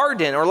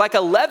garden or like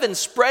a leaven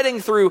spreading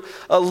through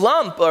a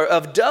lump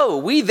of dough.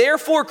 We,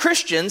 therefore,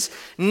 Christians,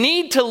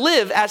 need to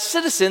live as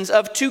citizens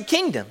of two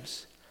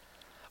kingdoms.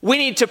 We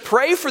need to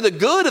pray for the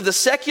good of the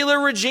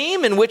secular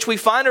regime in which we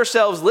find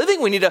ourselves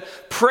living. We need to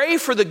pray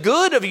for the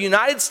good of the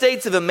United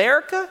States of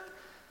America.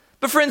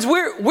 But friends,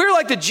 we're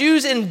like the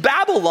Jews in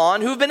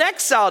Babylon who've been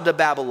exiled to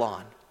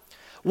Babylon.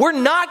 We're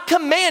not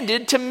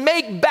commanded to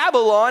make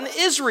Babylon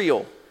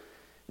Israel,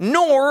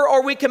 nor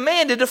are we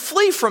commanded to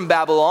flee from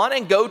Babylon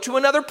and go to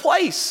another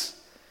place.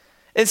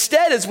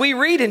 Instead, as we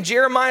read in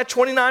Jeremiah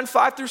 29,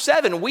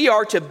 5-7, we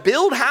are to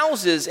build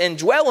houses and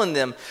dwell in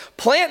them,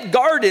 plant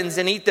gardens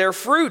and eat their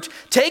fruit,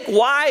 take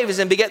wives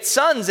and beget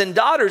sons and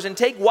daughters, and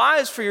take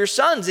wives for your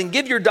sons and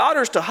give your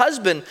daughters to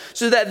husband,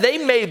 so that they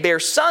may bear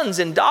sons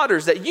and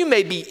daughters, that you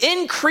may be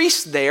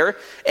increased there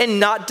and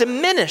not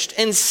diminished,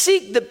 and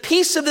seek the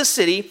peace of the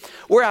city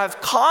where I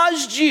have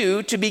caused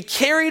you to be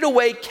carried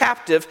away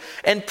captive,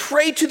 and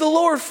pray to the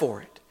Lord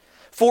for it.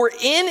 For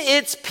in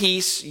its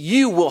peace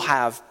you will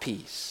have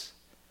peace.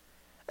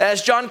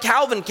 As John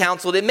Calvin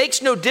counseled, it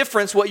makes no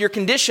difference what your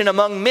condition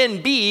among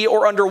men be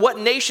or under what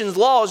nation's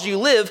laws you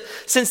live,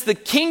 since the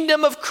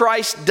kingdom of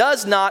Christ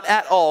does not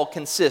at all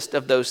consist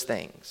of those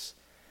things.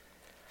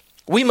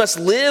 We must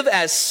live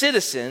as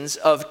citizens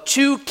of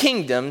two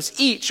kingdoms,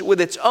 each with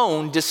its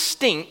own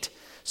distinct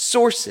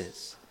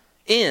sources,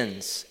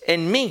 ends,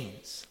 and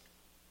means.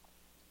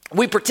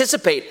 We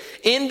participate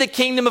in the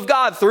kingdom of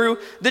God through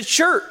the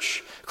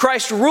church.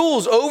 Christ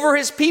rules over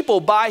his people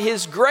by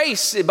his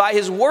grace, by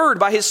his word,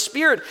 by his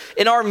spirit.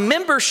 And our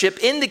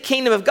membership in the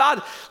kingdom of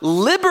God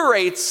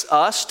liberates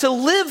us to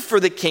live for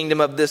the kingdom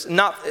of this,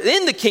 not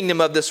in the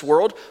kingdom of this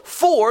world,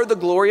 for the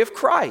glory of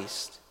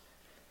Christ.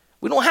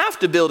 We don't have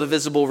to build a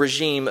visible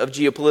regime of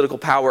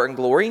geopolitical power and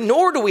glory,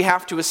 nor do we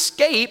have to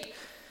escape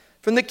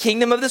from the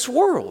kingdom of this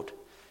world.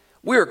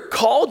 We are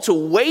called to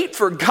wait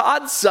for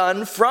God's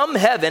Son from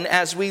heaven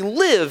as we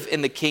live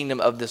in the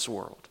kingdom of this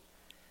world.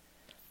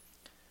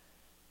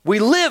 We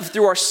live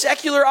through our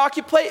secular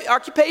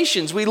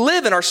occupations. We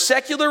live in our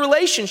secular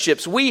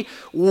relationships. We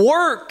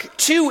work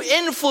to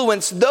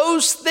influence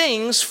those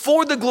things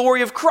for the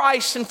glory of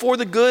Christ and for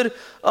the good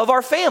of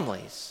our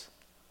families.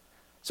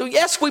 So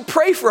yes, we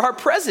pray for our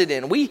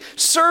president. We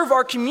serve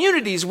our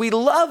communities. We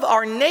love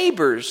our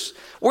neighbors.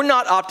 We're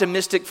not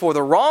optimistic for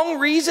the wrong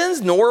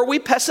reasons, nor are we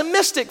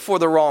pessimistic for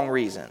the wrong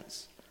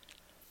reasons.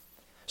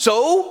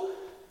 So,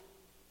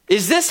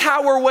 is this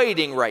how we're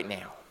waiting right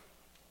now?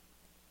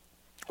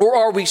 Or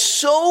are we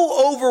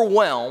so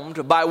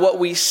overwhelmed by what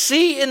we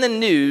see in the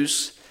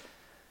news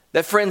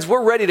that, friends,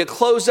 we're ready to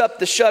close up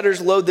the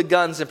shutters, load the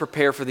guns, and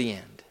prepare for the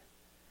end?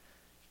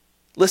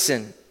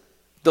 Listen,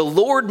 the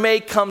Lord may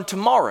come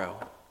tomorrow,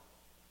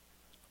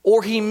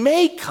 or he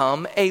may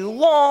come a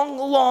long,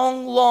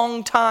 long,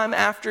 long time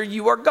after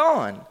you are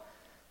gone.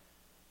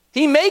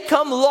 He may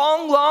come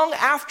long, long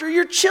after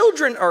your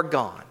children are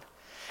gone.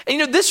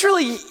 And this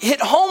really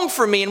hit home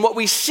for me in what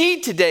we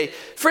see today.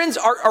 Friends,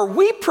 are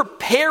we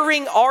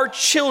preparing our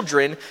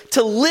children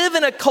to live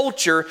in a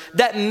culture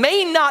that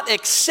may not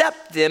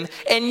accept them,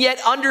 and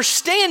yet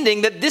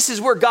understanding that this is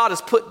where God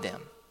has put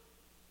them?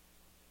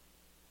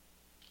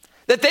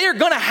 That they are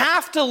going to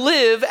have to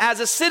live as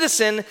a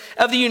citizen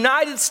of the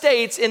United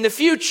States in the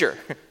future.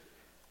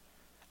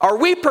 Are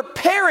we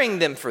preparing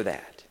them for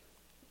that?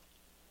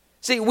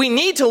 See, we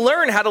need to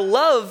learn how to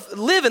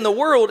live in the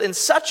world in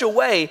such a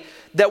way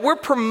that we're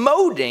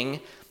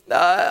promoting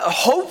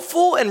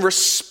hopeful and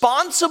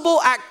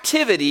responsible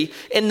activity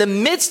in the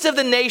midst of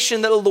the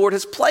nation that the Lord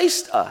has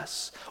placed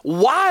us,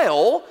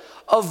 while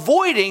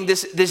avoiding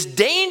this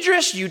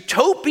dangerous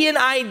utopian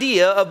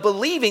idea of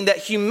believing that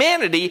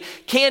humanity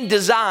can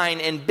design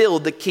and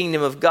build the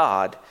kingdom of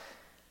God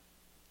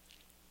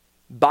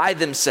by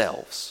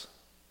themselves.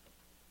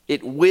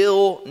 It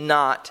will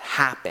not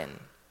happen.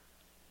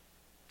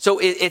 So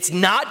it's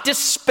not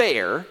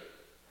despair,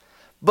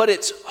 but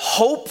it's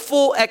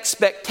hopeful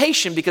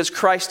expectation, because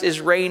Christ is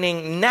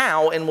reigning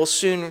now and will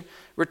soon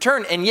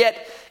return. And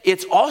yet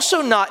it's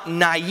also not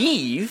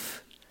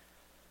naive,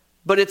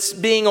 but it's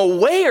being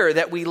aware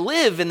that we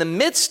live in the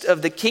midst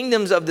of the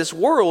kingdoms of this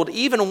world,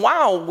 even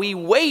while we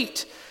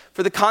wait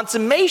for the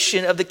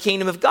consummation of the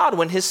kingdom of God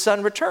when his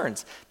Son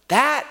returns.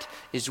 That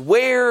is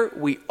where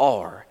we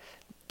are.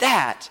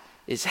 That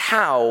is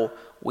how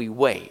we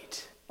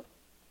wait.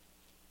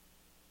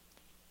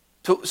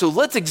 So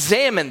let's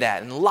examine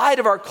that in light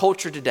of our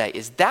culture today.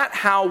 Is that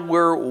how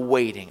we're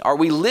waiting? Are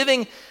we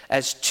living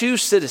as two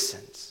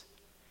citizens?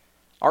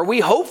 Are we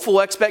hopeful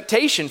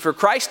expectation for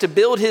Christ to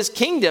build his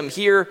kingdom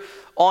here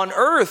on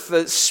earth,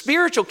 the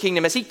spiritual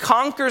kingdom, as he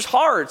conquers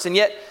hearts. And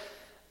yet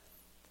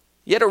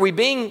are we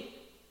being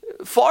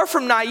far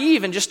from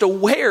naive and just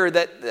aware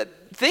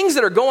that things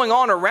that are going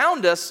on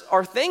around us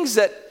are things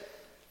that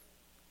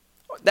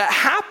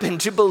happen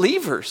to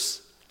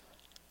believers?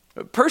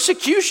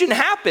 Persecution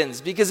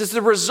happens because it's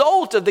the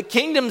result of the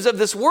kingdoms of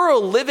this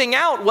world living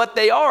out what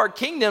they are,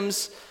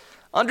 kingdoms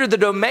under the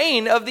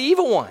domain of the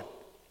evil one.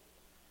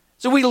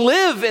 So we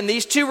live in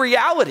these two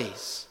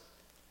realities.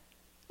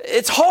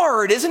 It's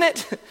hard, isn't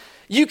it?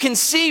 You can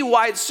see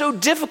why it's so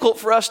difficult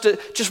for us to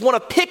just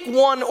want to pick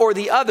one or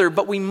the other,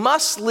 but we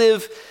must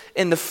live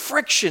in the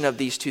friction of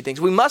these two things.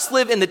 We must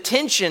live in the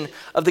tension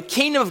of the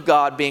kingdom of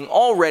God being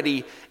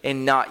already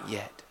and not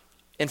yet.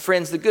 And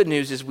friends, the good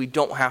news is we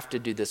don't have to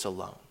do this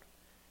alone.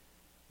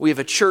 We have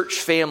a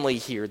church family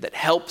here that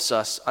helps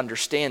us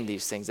understand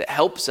these things, that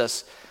helps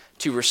us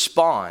to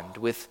respond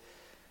with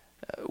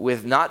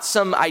not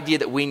some idea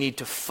that we need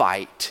to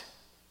fight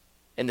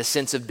in the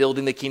sense of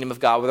building the kingdom of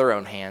God with our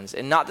own hands,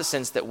 and not the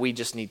sense that we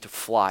just need to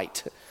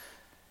flight.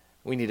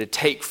 We need to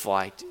take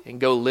flight and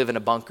go live in a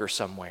bunker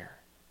somewhere.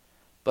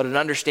 But an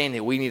understanding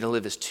that we need to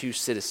live as two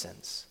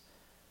citizens.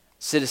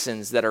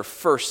 Citizens that are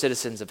first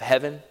citizens of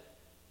heaven,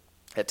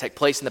 that take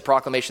place in the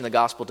proclamation of the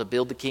gospel to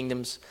build the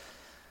kingdoms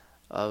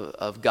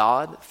of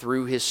God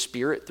through his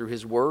Spirit, through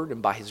his word,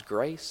 and by his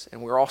grace.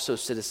 And we're also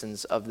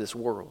citizens of this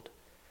world,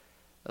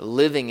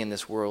 living in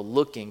this world,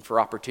 looking for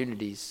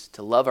opportunities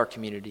to love our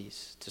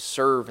communities, to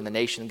serve in the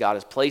nation God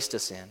has placed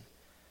us in,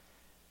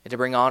 and to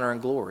bring honor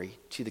and glory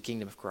to the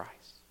kingdom of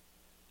Christ.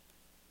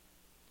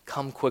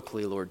 Come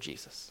quickly, Lord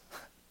Jesus.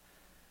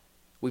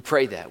 We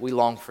pray that. We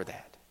long for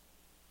that.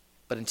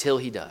 But until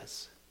he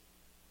does,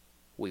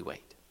 we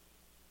wait.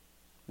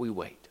 We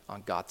wait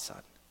on God's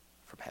Son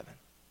from heaven.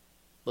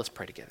 Let's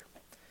pray together.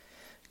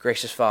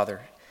 Gracious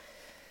Father,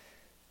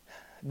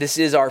 this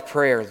is our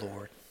prayer,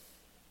 Lord.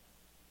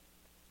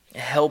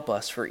 Help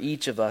us, for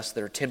each of us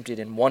that are tempted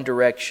in one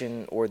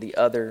direction or the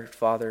other,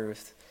 Father.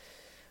 If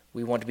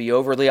we want to be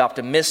overly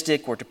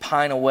optimistic or to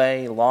pine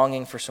away,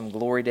 longing for some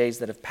glory days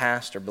that have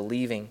passed, or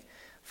believing,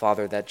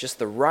 Father, that just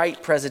the right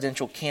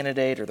presidential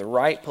candidate or the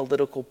right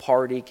political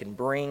party can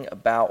bring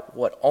about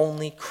what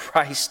only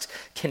Christ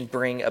can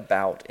bring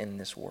about in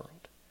this world.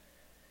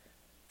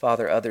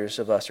 Father, others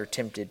of us are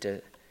tempted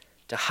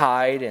to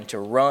hide and to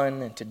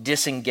run and to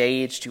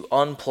disengage, to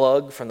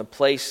unplug from the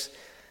place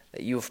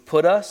that you have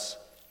put us.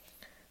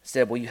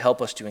 Instead, will you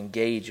help us to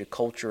engage a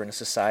culture and a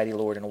society,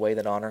 Lord, in a way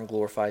that honor and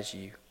glorifies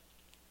you,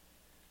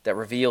 that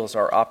reveals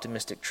our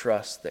optimistic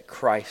trust that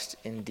Christ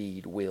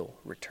indeed will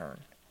return.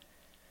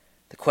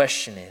 The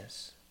question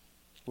is,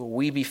 will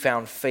we be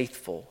found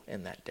faithful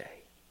in that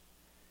day?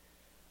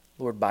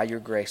 Lord, by your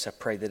grace, I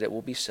pray that it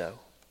will be so.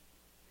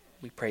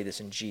 We pray this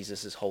in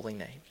Jesus' holy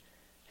name.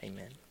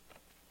 Amen.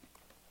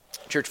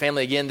 Church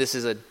family, again, this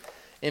is an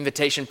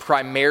invitation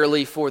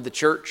primarily for the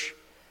church.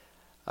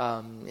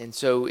 And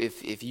so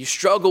if you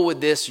struggle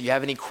with this, or you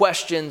have any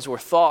questions or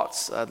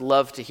thoughts, I'd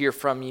love to hear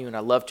from you, and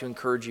I'd love to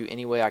encourage you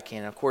any way I can.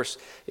 And of course,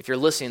 if you're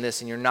listening to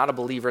this and you're not a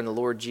believer in the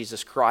Lord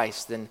Jesus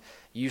Christ, then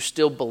you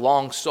still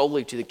belong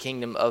solely to the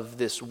kingdom of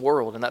this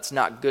world, and that's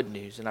not good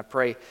news. And I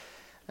pray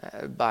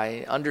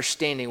by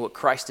understanding what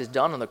Christ has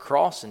done on the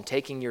cross and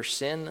taking your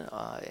sin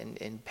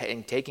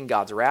and taking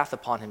God's wrath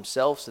upon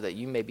himself so that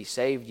you may be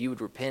saved, you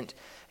would repent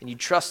and you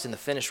trust in the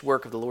finished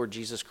work of the Lord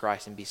Jesus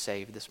Christ and be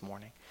saved this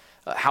morning.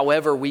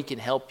 However we can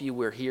help you,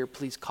 we're here.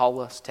 Please call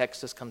us,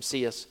 text us, come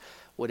see us,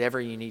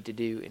 whatever you need to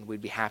do, and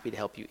we'd be happy to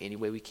help you any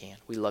way we can.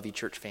 We love you,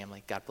 church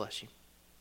family. God bless you.